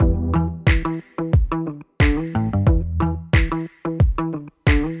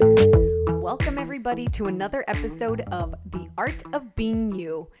everybody, to another episode of The Art of Being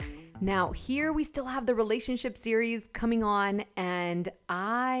You. Now, here we still have the relationship series coming on, and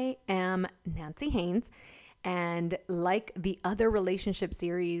I am Nancy Haynes. And like the other relationship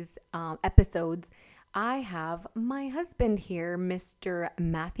series episodes, I have my husband here, Mr.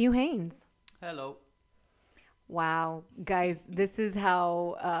 Matthew Haynes. Hello. Wow, guys, this is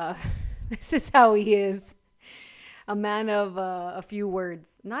how he is. A man of a few words.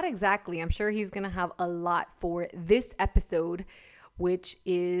 Not exactly. I'm sure he's going to have a lot for this episode, which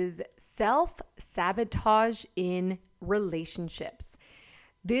is self-sabotage in relationships.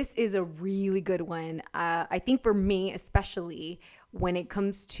 This is a really good one. I think for me, especially when it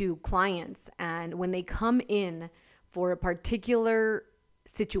comes to clients and when they come in for a particular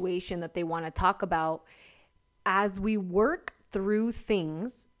situation that they want to talk about, as we work through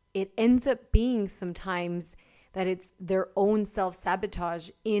things, it ends up being sometimes that it's their own self-sabotage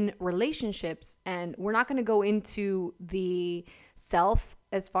in relationships. And we're not going to go into the self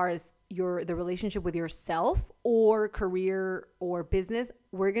as far as the relationship with yourself or career or business.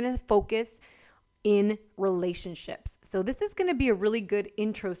 We're going to focus in relationships. So this is going to be a really good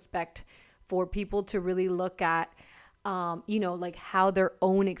introspect for people to really look at, like how their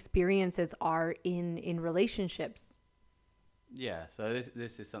own experiences are in relationships. Yeah, so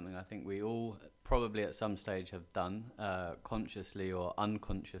this is something I think we all probably at some stage have done, consciously or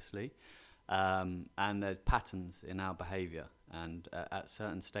unconsciously, and there's patterns in our behaviour, and at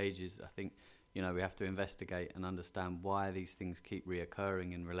certain stages I think we have to investigate and understand why these things keep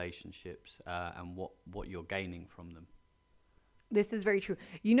reoccurring in relationships, and what you're gaining from them. This is very true.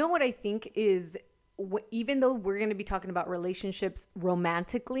 You know what I think is, even though we're going to be talking about relationships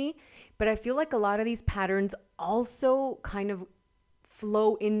romantically, but I feel like a lot of these patterns also kind of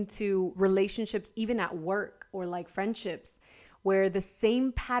flow into relationships, even at work or like friendships, where the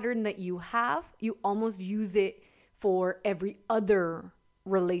same pattern that you have, you almost use it for every other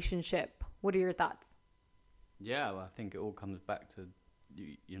relationship. What are your thoughts? Yeah, well, I think it all comes back to,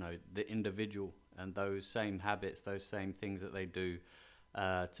 the individual and those same habits, those same things that they do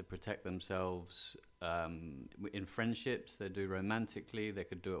to protect themselves in friendships. They do romantically, they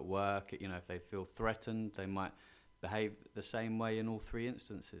could do at work. If they feel threatened, they might behave the same way in all three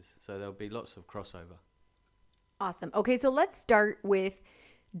instances. So there'll be lots of crossover. Awesome. Okay, so let's start with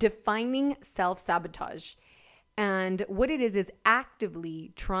defining self-sabotage. And what it is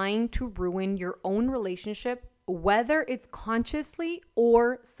actively trying to ruin your own relationship, whether it's consciously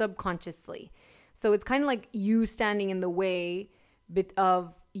or subconsciously. So it's kind of like you standing in the way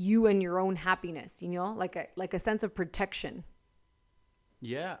of you and your own happiness, like a sense of protection.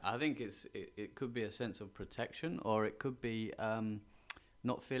 Yeah, I think it could be a sense of protection, or it could be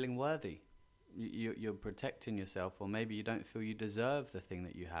not feeling worthy. You're protecting yourself, or maybe you don't feel you deserve the thing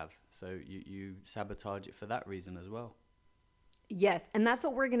that you have. So you sabotage it for that reason as well. Yes, and that's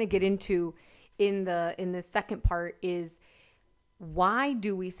what we're going to get into in the second part is, why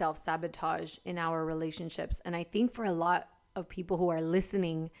do we self-sabotage in our relationships? And I think for a lot of people who are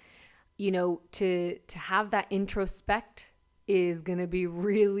listening, to have that introspect is going to be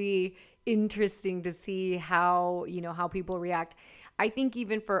really interesting to see how people react. I think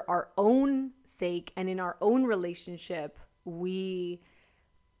even for our own sake and in our own relationship, we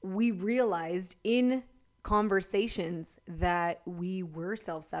realized in conversations that we were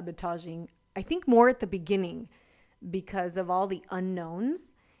self-sabotaging, I think more at the beginning because of all the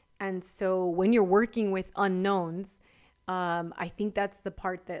unknowns. And so when you're working with unknowns, I think that's the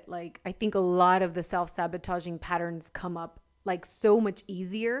part that I think a lot of the self-sabotaging patterns come up so much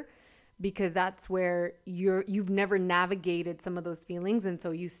easier, because that's where you've never navigated some of those feelings. And so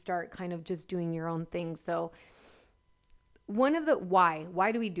you start kind of just doing your own thing. So why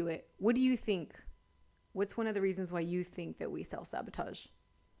do we do it? What do you think? What's one of the reasons why you think that we self-sabotage?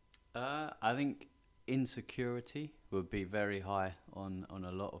 I think insecurity would be very high on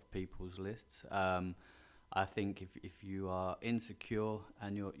a lot of people's lists. I think if you are insecure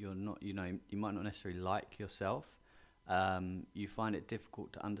and you're not, you might not necessarily like yourself, you find it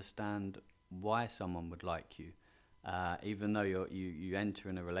difficult to understand why someone would like you, even though you enter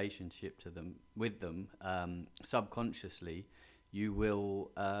in a relationship with them, subconsciously you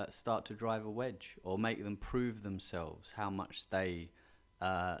will start to drive a wedge or make them prove themselves how much they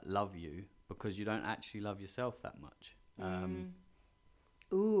love you, because you don't actually love yourself that much.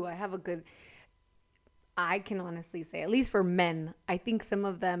 I can honestly say, at least for men, I think some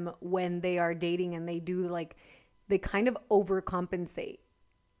of them, when they are dating and they do they kind of overcompensate.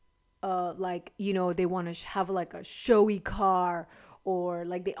 They want to have a showy car, or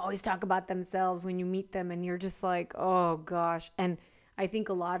they always talk about themselves when you meet them, and you're just like, oh gosh. And I think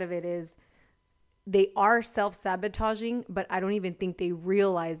a lot of it is they are self-sabotaging, but I don't even think they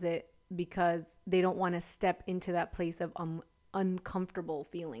realize it because they don't want to step into that place of uncomfortable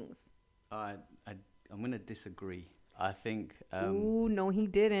feelings. I, I I'm going to disagree. I think Ooh, no, he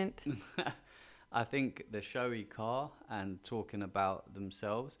didn't. I think the showy car and talking about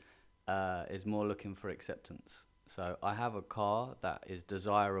themselves is more looking for acceptance. So I have a car that is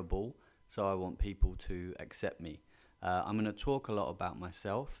desirable, so I want people to accept me. I'm going to talk a lot about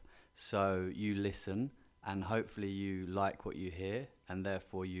myself, so you listen and hopefully you like what you hear and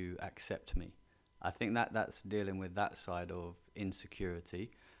therefore you accept me. I think that's dealing with that side of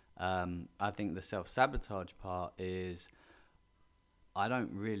insecurity. I think the self-sabotage part is I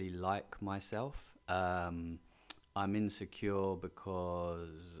don't really like myself. I'm insecure because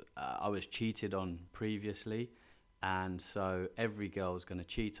I was cheated on previously, and so every girl's going to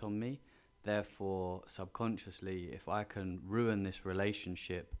cheat on me. Therefore, subconsciously, if I can ruin this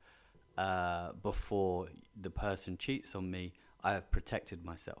relationship before the person cheats on me, I have protected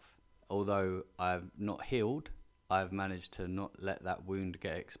myself. Although I've not healed, I've managed to not let that wound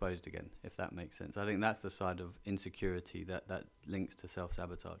get exposed again, if that makes sense. I think that's the side of insecurity that links to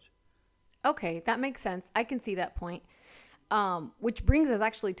self-sabotage. Okay, that makes sense. I can see that point. Which brings us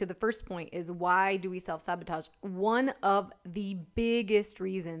actually to the first point is why do we self-sabotage? One of the biggest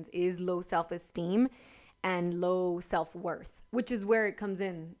reasons is low self-esteem and low self-worth, which is where it comes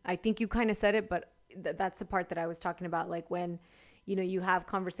in. I think you kind of said it, but that's the part that I was talking about. Like when, you have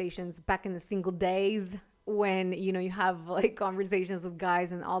conversations back in the single days when, you have like conversations with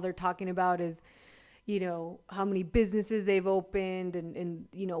guys and all they're talking about is, how many businesses they've opened and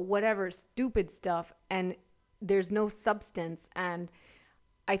whatever stupid stuff. And there's no substance. And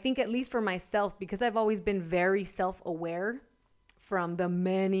I think at least for myself, because I've always been very self-aware from the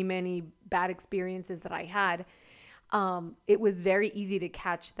many, many bad experiences that I had, it was very easy to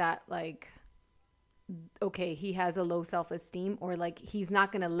catch that, like, okay, he has a low self-esteem, or like he's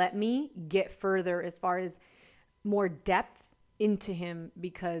not going to let me get further as far as more depth into him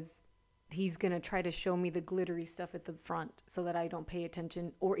because he's going to try to show me the glittery stuff at the front so that I don't pay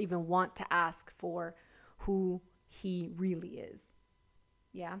attention or even want to ask for who he really is.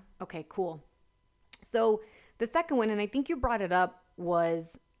 Yeah. Okay, cool. So the second one, and I think you brought it up,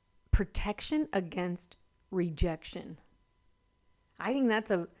 was protection against rejection. I think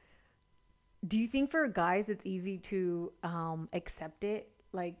do you think for guys it's easy to accept it?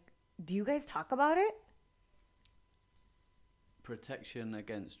 Like, do you guys talk about it? Protection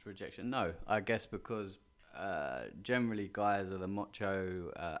against rejection? No, I guess because generally guys are the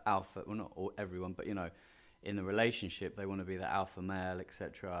macho alpha. Well, not all, everyone, but in the relationship they want to be the alpha male,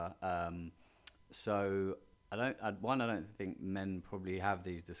 etc. So I don't think men probably have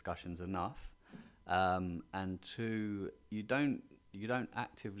these discussions enough, and two, you don't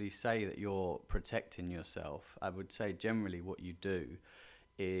actively say that you're protecting yourself. I would say generally what you do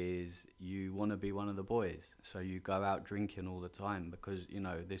is you want to be one of the boys, so you go out drinking all the time because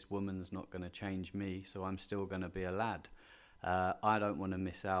this woman's not going to change me, so I'm still going to be a lad. I don't want to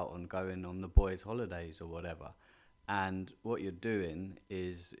miss out on going on the boys' holidays or whatever. And what you're doing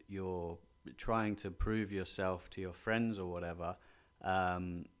is you're trying to prove yourself to your friends or whatever,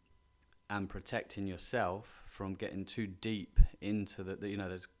 and protecting yourself from getting too deep into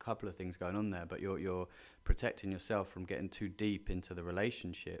there's a couple of things going on there, but you're protecting yourself from getting too deep into the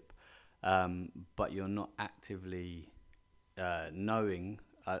relationship, but you're not actively knowing.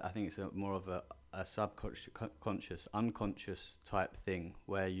 I think it's more of a subconscious, unconscious type thing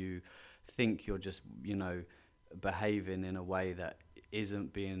where you think you're just behaving in a way that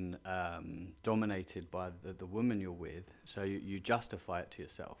isn't being dominated by the woman you're with, so you justify it to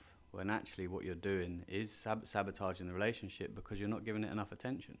yourself, when actually what you're doing is sabotaging the relationship because you're not giving it enough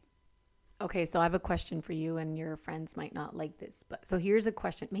attention. Okay, so I have a question for you, and your friends might not like this, but so here's a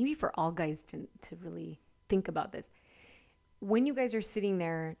question, maybe for all guys to really think about this. When you guys are sitting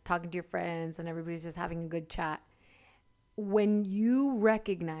there talking to your friends and everybody's just having a good chat, when you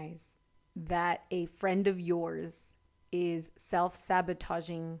recognize that a friend of yours is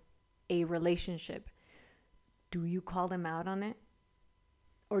self-sabotaging a relationship, do you call them out on it?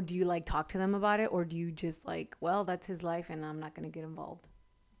 Or do you talk to them about it? Or do you just well, that's his life and I'm not going to get involved?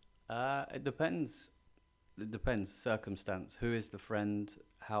 It depends. It depends. Circumstance. Who is the friend?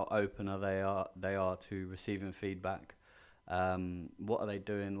 How open they are to receiving feedback? What are they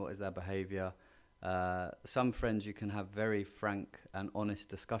doing? What is their behavior? Some friends you can have very frank and honest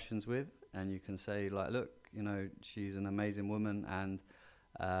discussions with, and you can say look, she's an amazing woman, and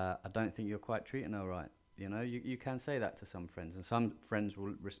I don't think you're quite treating her right. You can say that to some friends, and some friends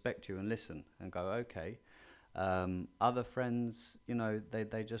will respect you and listen and go, okay. Other friends,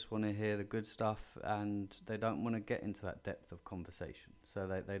 they just want to hear the good stuff, and they don't want to get into that depth of conversation. So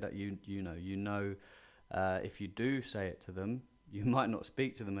they don't, if you do say it to them, you might not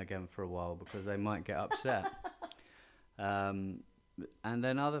speak to them again for a while because they might get upset. And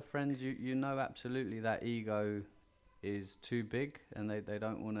then other friends, absolutely that ego is too big, and they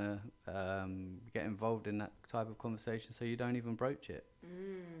don't want to get involved in that type of conversation, so you don't even broach it.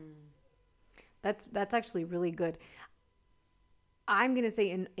 That's actually really good. I'm gonna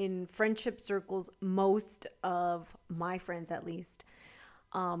say in friendship circles, most of my friends, at least,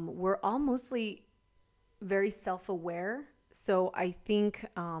 we're all mostly very self-aware. So I think,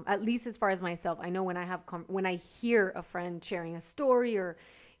 at least as far as myself, I know when when I hear a friend sharing a story, or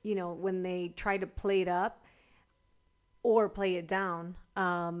when they try to play it up or play it down,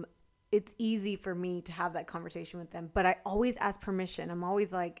 it's easy for me to have that conversation with them. But I always ask permission. I'm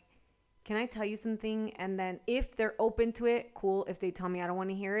always like, can I tell you something? And then if they're open to it, cool. If they tell me I don't want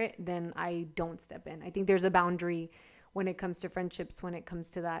to hear it, then I don't step in. I think there's a boundary when it comes to friendships, when it comes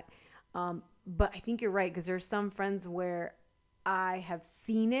to that. But I think you're right, because there's some friends where I have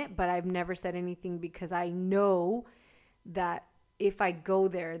seen it, but I've never said anything because I know that if I go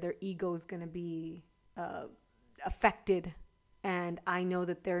there, their ego is going to be affected. And I know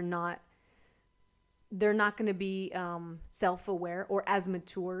that they're not going to be self-aware or as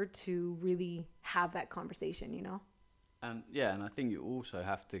mature to really have that conversation, And I think you also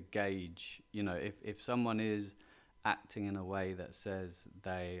have to gauge, if someone is acting in a way that says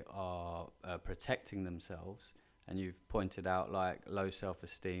they are protecting themselves, and you've pointed out like low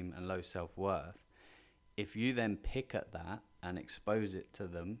self-esteem and low self-worth, if you then pick at that and expose it to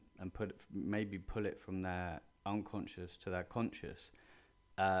them and maybe pull it from their unconscious to their conscious,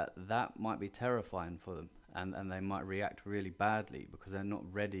 that might be terrifying for them, and they might react really badly because they're not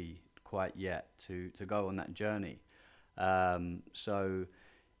ready quite yet to go on that journey. So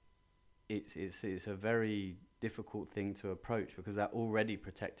it's a very difficult thing to approach because they're already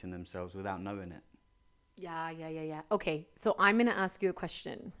protecting themselves without knowing it. Yeah. Okay, so I'm going to ask you a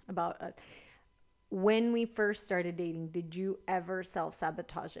question about when we first started dating, did you ever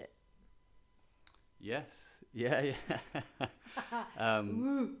self-sabotage it? Yes. Yeah.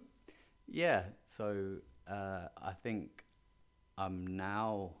 Yeah. So I think I'm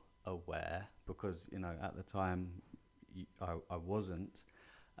now aware because, at the time I wasn't.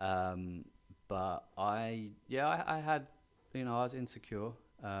 But I had, I was insecure.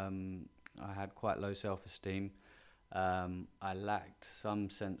 I had quite low self-esteem. I lacked some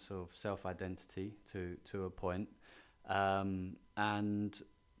sense of self-identity to a point. And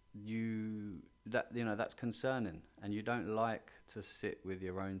that's concerning, and you don't like to sit with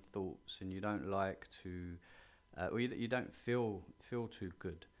your own thoughts, and you don't like to, you don't feel too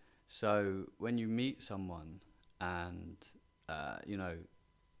good. So when you meet someone and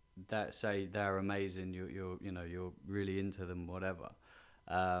that say they're amazing, you're really into them, whatever,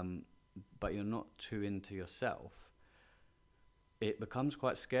 but you're not too into yourself, it becomes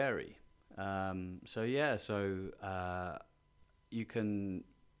quite scary. You can,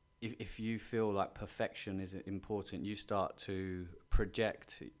 if you feel like perfection is important, you start to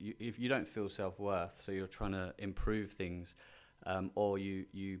project. If you don't feel self-worth, so you're trying to improve things, or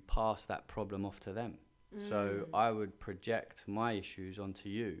you pass that problem off to them. So I would project my issues onto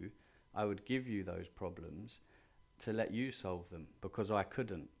you. I would give you those problems to let you solve them because I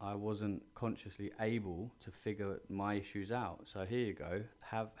wasn't consciously able to figure my issues out. So here you go,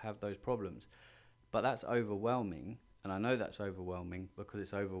 have those problems. But that's overwhelming, and I know that's overwhelming because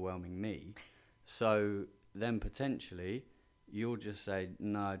it's overwhelming me. So then potentially you'll just say,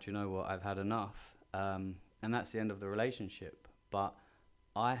 no, do you know what, I've had enough. And that's the end of the relationship. But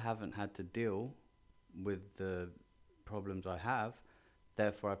I haven't had to deal with the problems I have,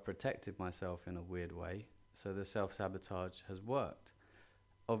 therefore I've protected myself in a weird way. So the self-sabotage has worked.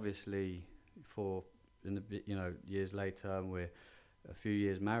 Obviously, years later, and we're a few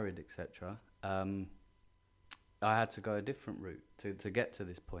years married, etc. I had to go a different route to get to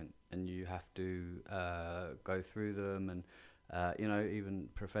this point, and you have to go through them, and even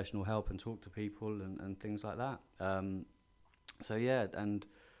professional help and talk to people and things like that.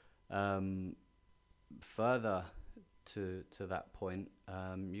 Further to that point,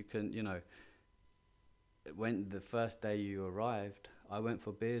 you can, when the first day you arrived, I went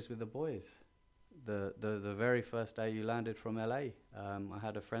for beers with the boys. The very first day you landed from LA, I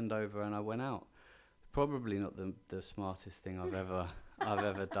had a friend over and I went out. Probably not the smartest thing I've ever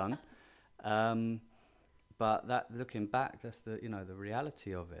done, but that, looking back, that's the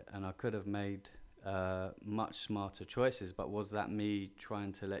reality of it. And I could have made much smarter choices. But was that me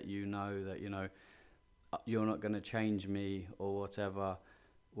trying to let you know that you're not going to change me or whatever,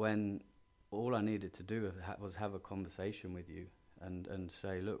 when all I needed to do was have a conversation with you and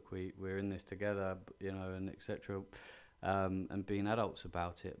say, look, we're in this together, and etc. And being adults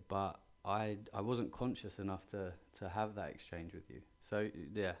about it. But I wasn't conscious enough to have that exchange with you. So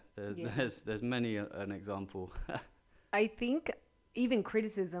yeah, there's many an example. I think even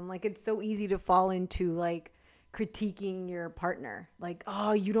criticism, like it's so easy to fall into like critiquing your partner, like,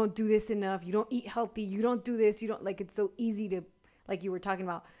 oh, you don't do this enough, you don't eat healthy, you don't do this, you don't, like, it's so easy to, like you were talking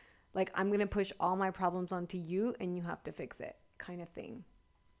about, like, I'm gonna push all my problems onto you and you have to fix it, kind of thing.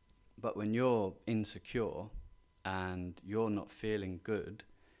 But when you're insecure and you're not feeling good,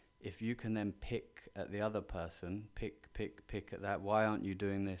 if you can then pick at the other person, pick at that, why aren't you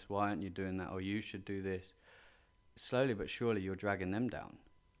doing this, why aren't you doing that, or you should do this, slowly but surely you're dragging them down.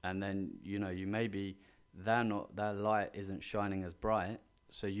 And then you maybe their light isn't shining as bright,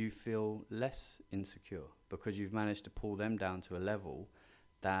 so you feel less insecure because you've managed to pull them down to a level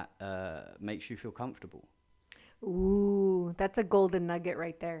that makes you feel comfortable. Ooh, that's a golden nugget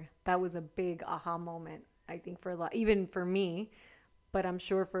right there. That was a big aha moment, I think, for a lot, even for me, but I'm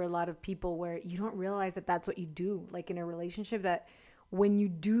sure for a lot of people, where you don't realize that that's what you do, like in a relationship, that when you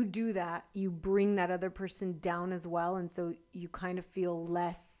do that, you bring that other person down as well. And so you kind of feel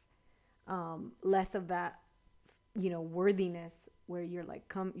less of that, worthiness, where you're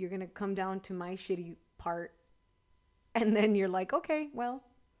like, you're going to come down to my shitty part. And then you're like, okay, well,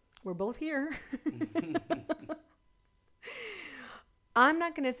 we're both here. I'm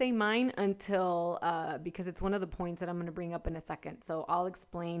not going to say mine until, because it's one of the points that I'm going to bring up in a second. So I'll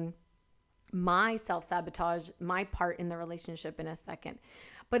explain my self-sabotage, my part in the relationship in a second.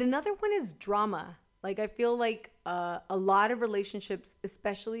 But another one is drama. Like, I feel like a lot of relationships,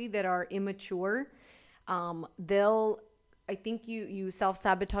 especially that are immature, I think you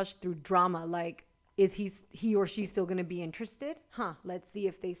self-sabotage through drama. Like, is he or she still going to be interested? Let's see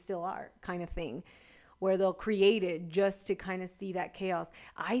if they still are, kind of thing, where they'll create it just to kind of see that chaos.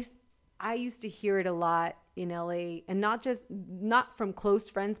 I used to hear it a lot in LA, and not from close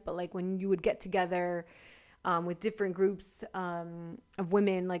friends, but like when you would get together with different groups of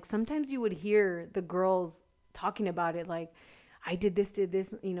women, like sometimes you would hear the girls talking about it, like, I did this to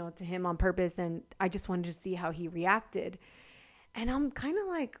him on purpose, and I just wanted to see how he reacted. And I'm kind of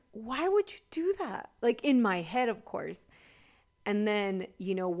like, why would you do that? Like, in my head, of course. And then,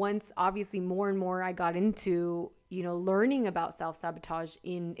 once obviously more and more I got into, learning about self-sabotage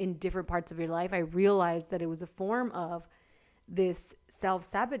in different parts of your life, I realized that it was a form of this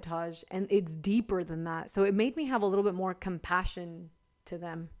self-sabotage, and it's deeper than that. So it made me have a little bit more compassion to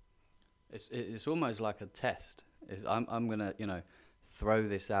them. It's almost like a test. I'm going to, throw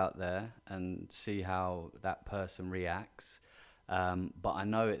this out there and see how that person reacts. But I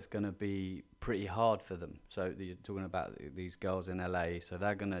know it's going to be pretty hard for them. So you're talking about these girls in LA. So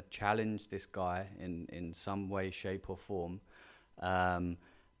they're going to challenge this guy in some way, shape or form. And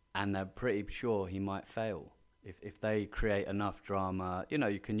they're pretty sure he might fail. If they create enough drama,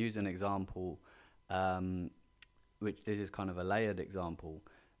 you can use an example, which this is kind of a layered example.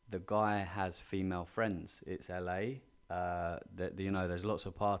 The guy has female friends. It's LA. There's lots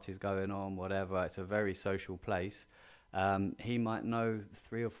of parties going on, whatever. It's a very social place. He might know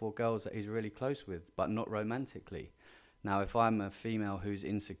 3 or 4 girls that he's really close with, but not romantically. Now, if I'm a female who's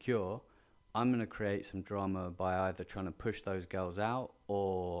insecure, I'm going to create some drama by either trying to push those girls out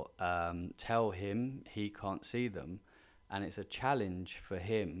or tell him he can't see them. And it's a challenge for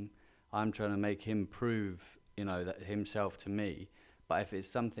him. I'm trying to make him prove, that himself to me. But if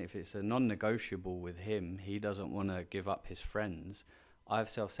it's a non-negotiable with him, he doesn't want to give up his friends, I've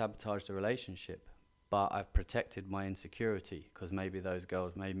self-sabotaged the relationship. But I've protected my insecurity because maybe those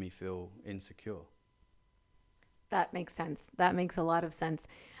girls made me feel insecure. That makes sense. That makes a lot of sense.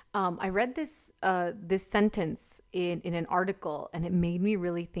 I read this sentence in an article, and it made me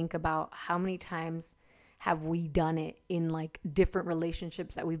really think about how many times have we done it in like different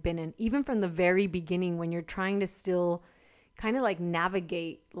relationships that we've been in, even from the very beginning, when you're trying to still kind of like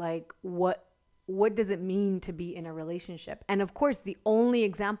navigate, like what does it mean to be in a relationship? And of course, the only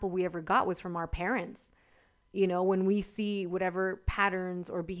example we ever got was from our parents. When we see whatever patterns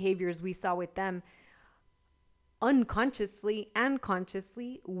or behaviors we saw with them, unconsciously and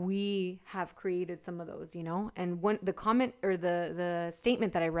consciously, we have created some of those, And when the comment or the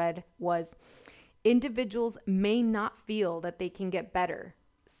statement that I read was, individuals may not feel that they can get better,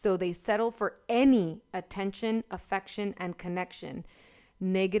 so they settle for any attention, affection, and connection,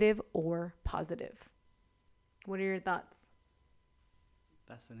 negative or positive. What are your thoughts?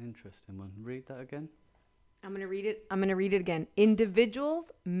 That's an interesting one. Read that again. I'm going to read it. I'm going to read it again.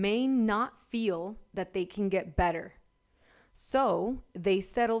 Individuals may not feel that they can get better. So they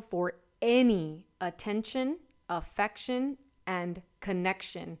settle for any attention, affection, and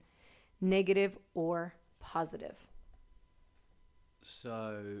connection, negative or positive.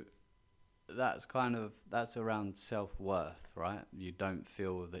 So that's around self-worth, right? You don't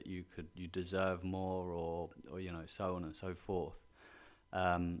feel that you deserve more, or so on and so forth.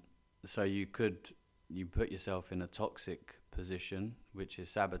 So you put yourself in a toxic position, which is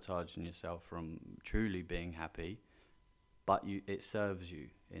sabotaging yourself from truly being happy, but it serves you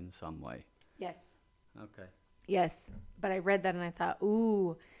in some way. Yes. Okay. Yes. But I read that and I thought,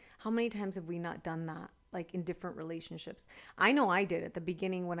 ooh, how many times have we not done that? Like in different relationships. I know I did at the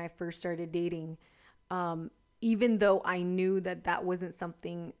beginning when I first started dating. Even though I knew that wasn't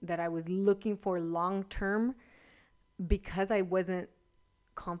something that I was looking for long term, because I wasn't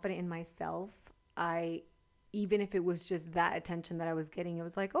confident in myself, even if it was just that attention that I was getting, it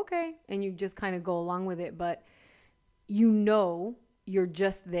was like, okay. And you just kind of go along with it. But you're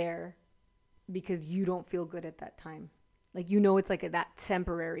just there because you don't feel good at that time. Like, it's like that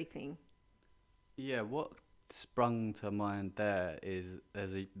temporary thing. Yeah, what sprung to mind there is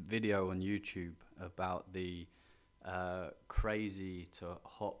there's a video on YouTube about the crazy to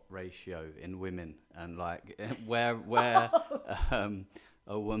hot ratio in women, and like where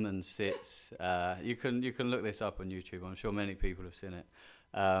a woman sits. You can look this up on YouTube. I'm sure many people have seen it.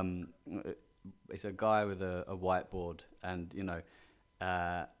 It's a guy with a whiteboard, and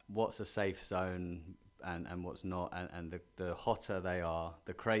what's a safe zone and what's not, and the hotter they are,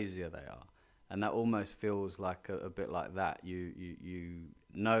 the crazier they are. And that almost feels like a bit like that.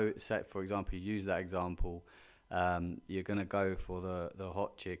 Say, for example, you use that example, you're going to go for the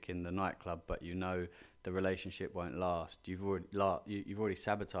hot chick in the nightclub, but the relationship won't last. You've already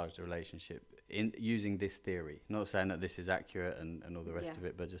sabotaged the relationship in using this theory. Not saying that this is accurate and all the rest of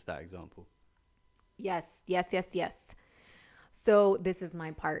it, but just that example. Yes. So this is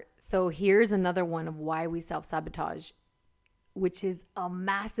my part. So here's another one of why we self-sabotage, which is a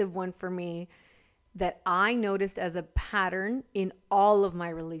massive one for me that I noticed as a pattern in all of my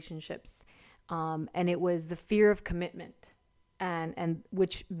relationships. And it was the fear of commitment, and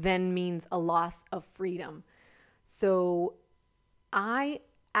which then means a loss of freedom. So I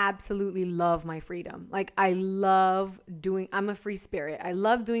absolutely love my freedom. Like I'm a free spirit. I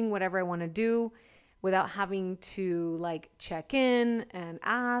love doing whatever I want to do without having to like check in and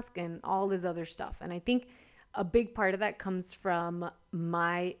ask and all this other stuff. And I think a big part of that comes from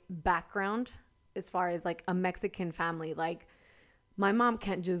my background as far as like a Mexican family. Like my mom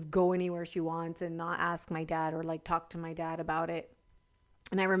can't just go anywhere she wants and not ask my dad or like talk to my dad about it.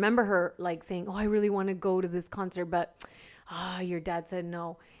 And I remember her like saying, oh, I really want to go to this concert, but your dad said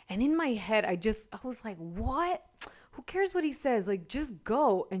no. And in my head, I was like, what? Who cares what he says? Like, just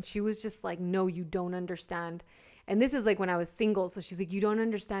go. And she was just like, no, you don't understand. And this is like when I was single. So she's like, you don't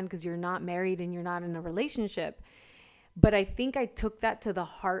understand because you're not married and you're not in a relationship. But I think I took that to the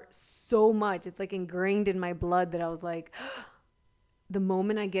heart so much. It's like ingrained in my blood that I was like, the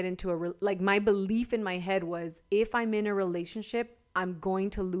moment I get into my belief in my head was, if I'm in a relationship, I'm going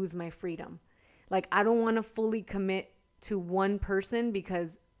to lose my freedom. Like, I don't want to fully commit to one person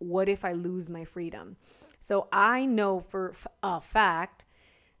because what if I lose my freedom? So I know for a fact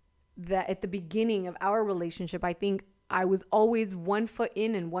that at the beginning of our relationship, I think I was always 1 foot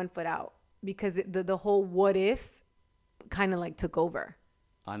in and 1 foot out because the whole what if kind of like took over.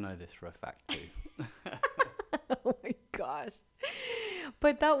 I know this for a fact too. Oh my gosh.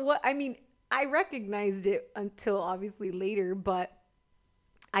 But I recognized it until obviously later, but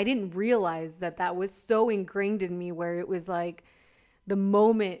I didn't realize that was so ingrained in me, where it was like the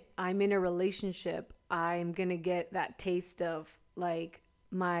moment I'm in a relationship, I'm going to get that taste of like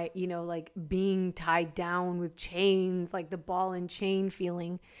my, like being tied down with chains, like the ball and chain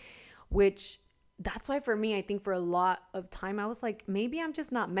feeling, which that's why for me, I think for a lot of time, I was like, maybe I'm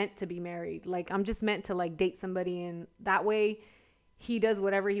just not meant to be married. Like I'm just meant to like date somebody, and that way he does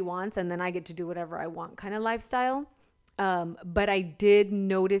whatever he wants and then I get to do whatever I want kind of lifestyle. But I did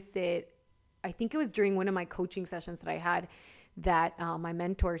notice it. I think it was during one of my coaching sessions that I had that my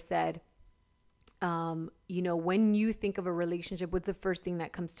mentor said, when you think of a relationship, what's the first thing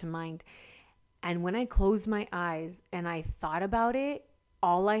that comes to mind? And when I closed my eyes and I thought about it,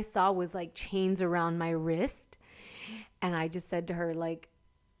 all I saw was like chains around my wrist. And I just said to her, like,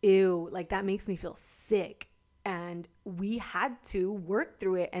 ew, like that makes me feel sick. And we had to work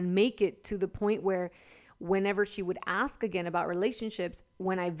through it and make it to the point where whenever she would ask again about relationships,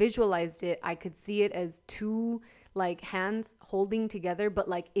 when I visualized it, I could see it as two like hands holding together, but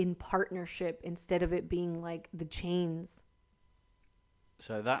like in partnership instead of it being like the chains.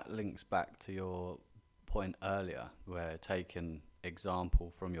 So that links back to your point earlier, where taking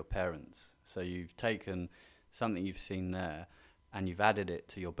example from your parents. So you've taken something you've seen there, and you've added it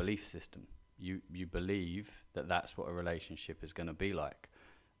to your belief system. You believe that that's what a relationship is going to be like.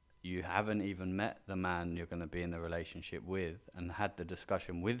 You haven't even met the man you're going to be in the relationship with and had the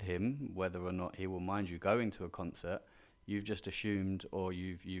discussion with him whether or not he will mind you going to a concert. You've just assumed, or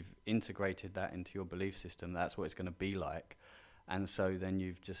you've integrated that into your belief system. That's what it's going to be like. And so then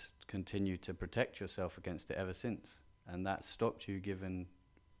you've just continued to protect yourself against it ever since. And that stopped you giving,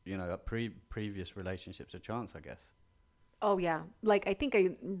 previous relationships a chance, I guess. Oh yeah. Like I think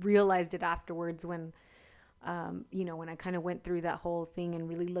I realized it afterwards when when I kind of went through that whole thing and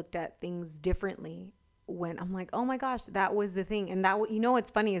really looked at things differently, when I'm like, oh my gosh, that was the thing. And that,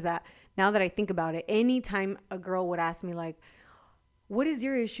 what's funny is that now that I think about it, anytime a girl would ask me like, what is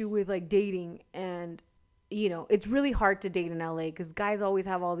your issue with like dating? And, it's really hard to date in LA because guys always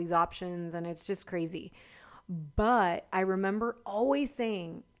have all these options and it's just crazy. But I remember always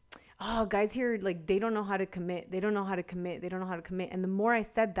saying, oh, guys here, like, they don't know how to commit. They don't know how to commit. They don't know how to commit. And the more I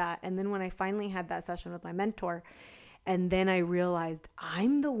said that, and then when I finally had that session with my mentor, and then I realized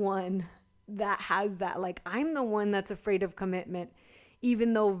I'm the one that has that. Like, I'm the one that's afraid of commitment.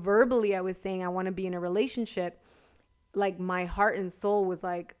 Even though verbally I was saying I want to be in a relationship, like, my heart and soul was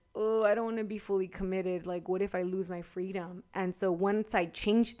like, oh, I don't want to be fully committed. Like, what if I lose my freedom? And so once I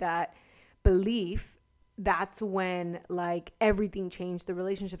changed that belief, that's when like everything changed. The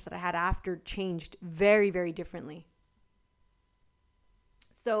relationships that I had after changed very, very differently.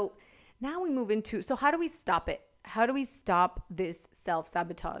 So now we move into, so how do we stop it? How do we stop this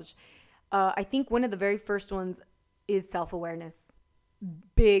self-sabotage? I think one of the very first ones is self-awareness.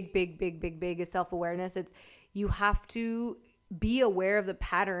 Big, big, big, big, big is self-awareness. It's, you have to be aware of the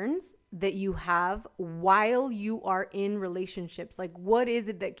patterns that you have while you are in relationships. Like, what is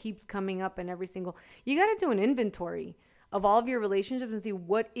it that keeps coming up in every single, you got to do an inventory of all of your relationships and see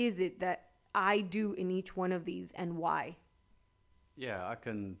what is it that I do in each one of these and why. Yeah, I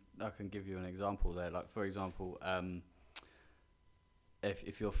can give you an example there. Like, for example,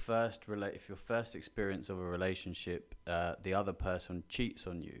 if your first experience of a relationship, the other person cheats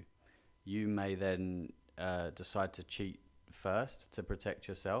on you, you may then decide to cheat first to protect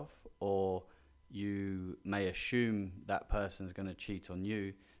yourself, or you may assume that person's going to cheat on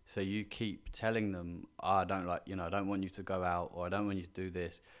you, so you keep telling them, I don't want you to go out, or I don't want you to do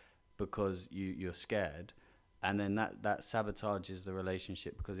this, because you're scared, and then that sabotages the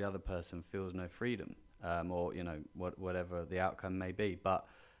relationship because the other person feels no freedom, or whatever the outcome may be. But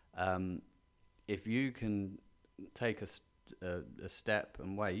if you can take a step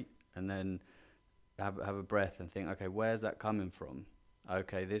and wait, and then have a breath and think, okay, where's that coming from?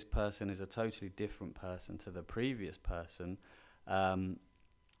 Okay, this person is a totally different person to the previous person.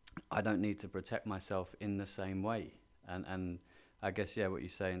 I don't need to protect myself in the same way. And I guess, yeah, what you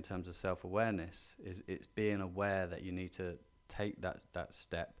say in terms of self-awareness is it's being aware that you need to take that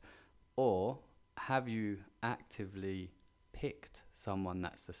step. Or have you actively picked someone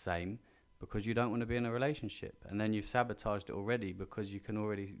that's the same because you don't want to be in a relationship, and then you've sabotaged it already because you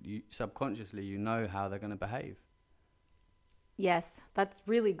subconsciously know how they're going to behave? Yes, that's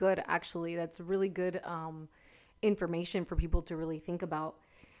really good, actually. That's really good information for people to really think about.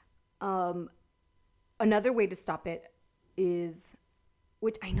 Another way to stop it is,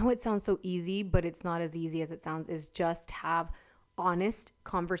 which I know it sounds so easy, but it's not as easy as it sounds, is just have honest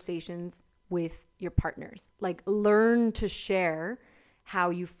conversations with your partners. Like, learn to share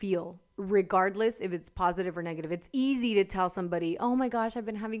how you feel, regardless if it's positive or negative. It's easy to tell somebody, oh my gosh, I've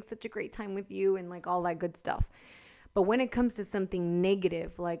been having such a great time with you, and like all that good stuff. But when it comes to something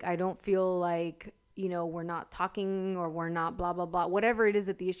negative, like I don't feel like, we're not talking, or we're not blah, blah, blah, whatever it is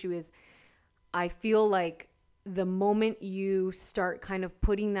that the issue is, I feel like the moment you start kind of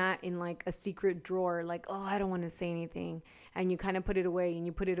putting that in like a secret drawer, like, oh, I don't want to say anything, and you kind of put it away and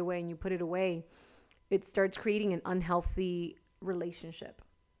you put it away and you put it away, it starts creating an unhealthy relationship.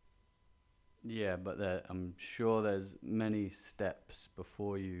 Yeah, but I'm sure there's many steps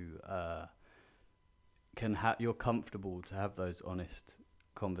before you you're comfortable to have those honest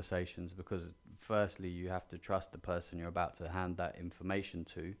conversations, because firstly you have to trust the person you're about to hand that information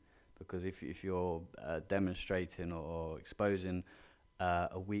to, because if you're demonstrating or exposing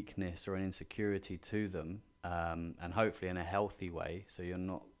a weakness or an insecurity to them, and hopefully in a healthy way, so you're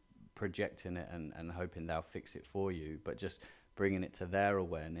not projecting it and hoping they'll fix it for you, but just bringing it to their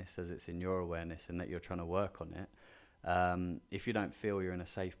awareness as it's in your awareness and that you're trying to work on it. If you don't feel you're in a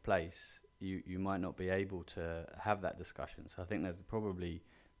safe place, you might not be able to have that discussion. So I think there's probably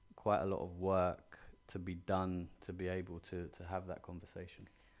quite a lot of work to be done to be able to have that conversation.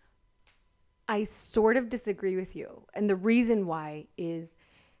 I sort of disagree with you. And the reason why is,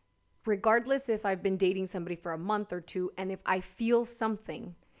 regardless if I've been dating somebody for a month or two, and if I feel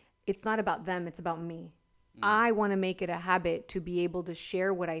something, it's not about them, it's about me. I want to make it a habit to be able to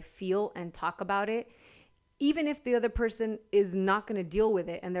share what I feel and talk about it, even if the other person is not going to deal with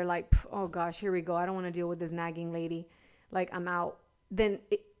it and they're like, oh gosh, here we go, I don't want to deal with this nagging lady, like I'm out. Then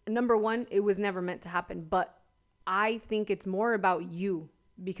number one, it was never meant to happen. But I think it's more about you,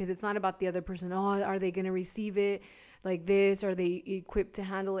 because it's not about the other person. Oh, are they going to receive it like this? Are they equipped to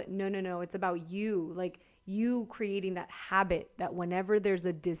handle it? No. It's about you. Like, you creating that habit that whenever there's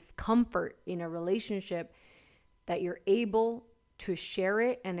a discomfort in a relationship, that you're able to share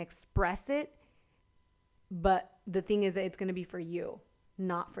it and express it. But the thing is that it's going to be for you,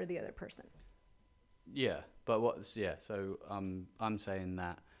 not for the other person. Yeah, but so I'm saying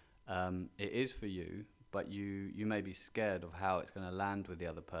that it is for you, but you may be scared of how it's going to land with the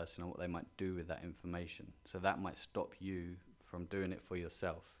other person and what they might do with that information. So that might stop you from doing it for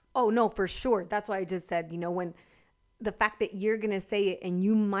yourself. Oh, no, for sure. That's why I just said, when the fact that you're going to say it and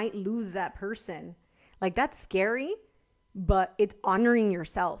you might lose that person, like, that's scary, but it's honoring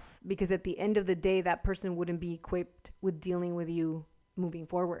yourself, because at the end of the day, that person wouldn't be equipped with dealing with you moving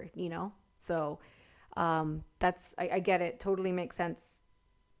forward, So I get it. Totally makes sense.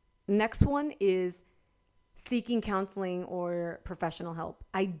 Next one is seeking counseling or professional help.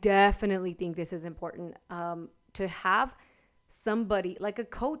 I definitely think this is important, to have somebody like a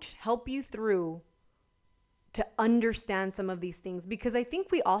coach help you through to understand some of these things, because I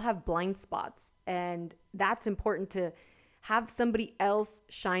think we all have blind spots, and that's important to have somebody else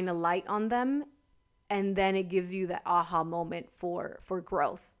shine a light on them, and then it gives you that aha moment for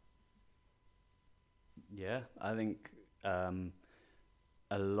growth. Yeah, I think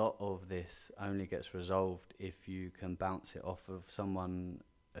a lot of this only gets resolved if you can bounce it off of someone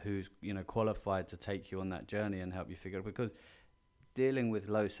who's qualified to take you on that journey and help you figure it. Because dealing with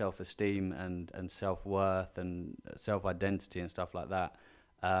low self-esteem and self-worth and self-identity and stuff like that,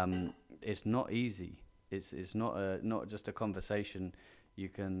 it's not easy. It's not just a conversation you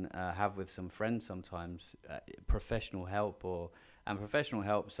can have with some friends sometimes. Professional help and professional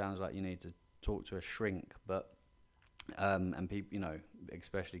help sounds like you need to talk to a shrink, but and people,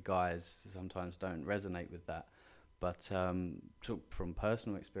 especially guys, sometimes don't resonate with that. But from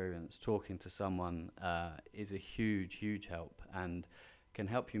personal experience, talking to someone is a huge help, and can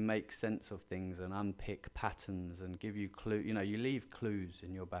help you make sense of things and unpick patterns and give you clues. You leave clues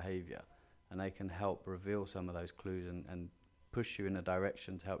in your behavior, and they can help reveal some of those clues and push you in a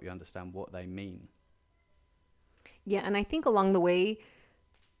direction to help you understand what they mean. Yeah, and I think along the way,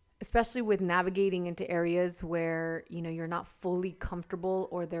 especially with navigating into areas where, you're not fully comfortable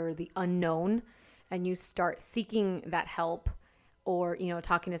or they're the unknown, and you start seeking that help, or,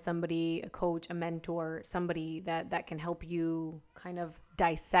 talking to somebody, a coach, a mentor, somebody that can help you kind of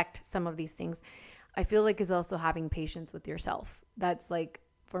dissect some of these things, I feel like is also having patience with yourself. That's like,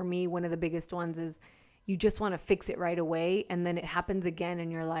 for me, one of the biggest ones is you just want to fix it right away. And then it happens again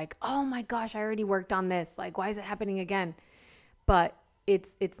and you're like, oh my gosh, I already worked on this. Like, why is it happening again? But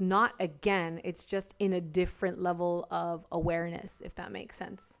it's not again, it's just in a different level of awareness, if that makes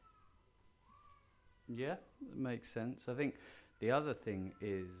sense. Yeah, it makes sense. I think the other thing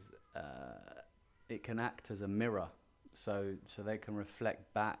is it can act as a mirror, so they can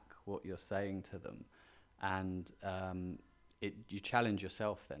reflect back what you're saying to them, and you challenge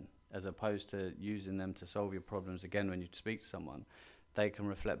yourself then, as opposed to using them to solve your problems again when you speak to someone. They can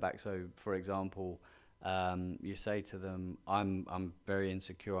reflect back. So, for example, you say to them, I'm very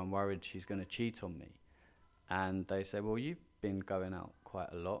insecure, I'm worried she's going to cheat on me. And they say, well, you've been going out quite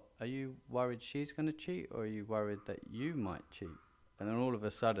a lot. Are you worried she's going to cheat, or are you worried that you might cheat? And then all of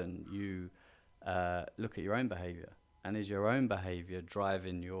a sudden you look at your own behavior. And is your own behavior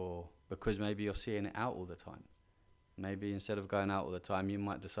driving because maybe you're seeing it out all the time. Maybe instead of going out all the time, you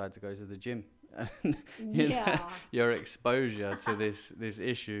might decide to go to the gym. Your exposure to this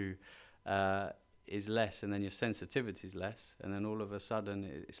issue is less, and then your sensitivity is less, and then all of a sudden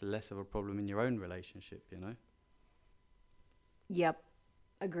it's less of a problem in your own relationship, Yep,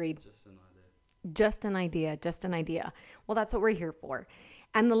 agreed. Just an idea. Well, that's what we're here for.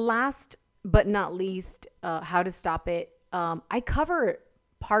 And the last but not least, how to stop it. I cover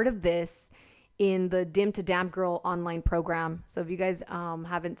part of this in the Dim to Damn Girl online program. So if you guys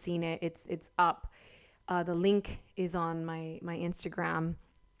haven't seen it, it's up. The link is on my Instagram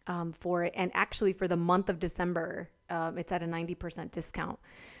for it. And actually for the month of December, it's at a 90% discount.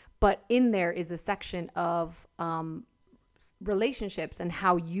 But in there is a section of relationships and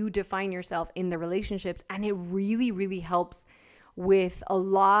how you define yourself in the relationships. And it really, really helps with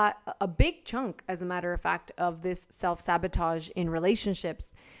a big chunk, as a matter of fact, of this self-sabotage in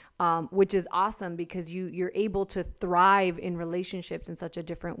relationships, which is awesome because you're able to thrive in relationships in such a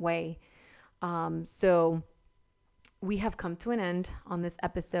different way. So we have come to an end on this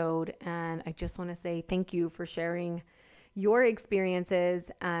episode, and I just want to say thank you for sharing your experiences,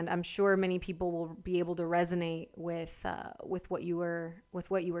 and I'm sure many people will be able to resonate with what you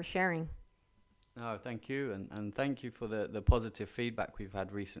were sharing. Oh, thank you, and thank you for the positive feedback we've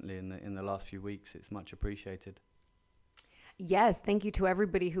had recently in the last few weeks. It's much appreciated. Yes, thank you to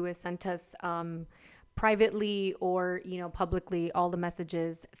everybody who has sent us privately or publicly all the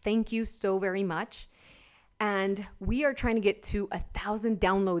messages. Thank you so very much. And we are trying to get to 1,000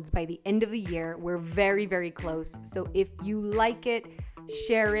 downloads by the end of the year. We're very, very close. So if you like it,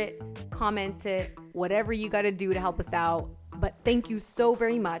 share it, comment it, whatever you got to do to help us out. But thank you so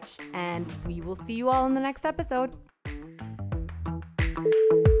very much. And we will see you all in the next episode.